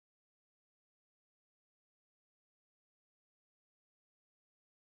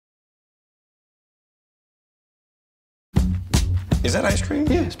Is that ice cream?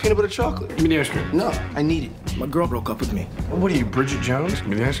 Yeah, it's peanut butter chocolate. Give me the ice cream. No, I need it. My girl broke up with me. What are you, Bridget Jones? Give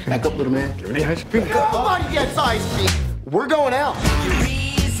me the ice cream. Back up, little man. Give me the ice cream. Nobody gets ice cream. We're going out.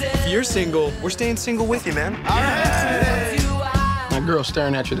 If you're single, we're staying single with you, man. All right. My girl's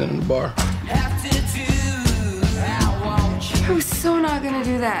staring at you then in the bar. I was so not gonna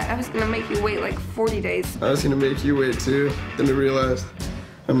do that. I was gonna make you wait like 40 days. I was gonna make you wait too. Then I realized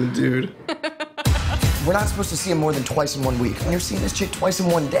I'm a dude. We're not supposed to see him more than twice in 1 week. And you're seeing this chick twice in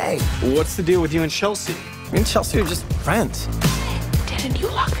 1 day. What's the deal with you and Chelsea? Me and Chelsea are just friends. Didn't you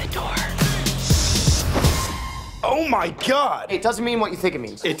lock the door? Oh my God! It doesn't mean what you think it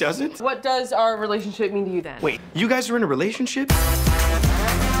means. It doesn't? What does our relationship mean to you then? Wait, you guys are in a relationship?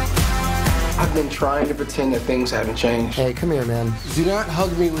 I've been trying to pretend that things haven't changed. Hey, come here, man. Do not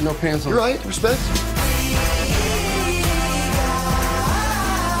hug me with no pants on. You're right. Respect.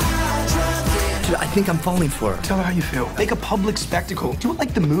 Dude, I think I'm falling for her. Tell her how you feel. Make a public spectacle. Do it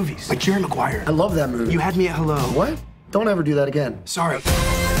like the movies. Like Jerry Maguire. I love that movie. You had me at hello. What? Don't ever do that again. Sorry.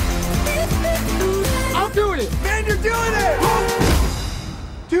 I'm doing it. Man, you're doing it.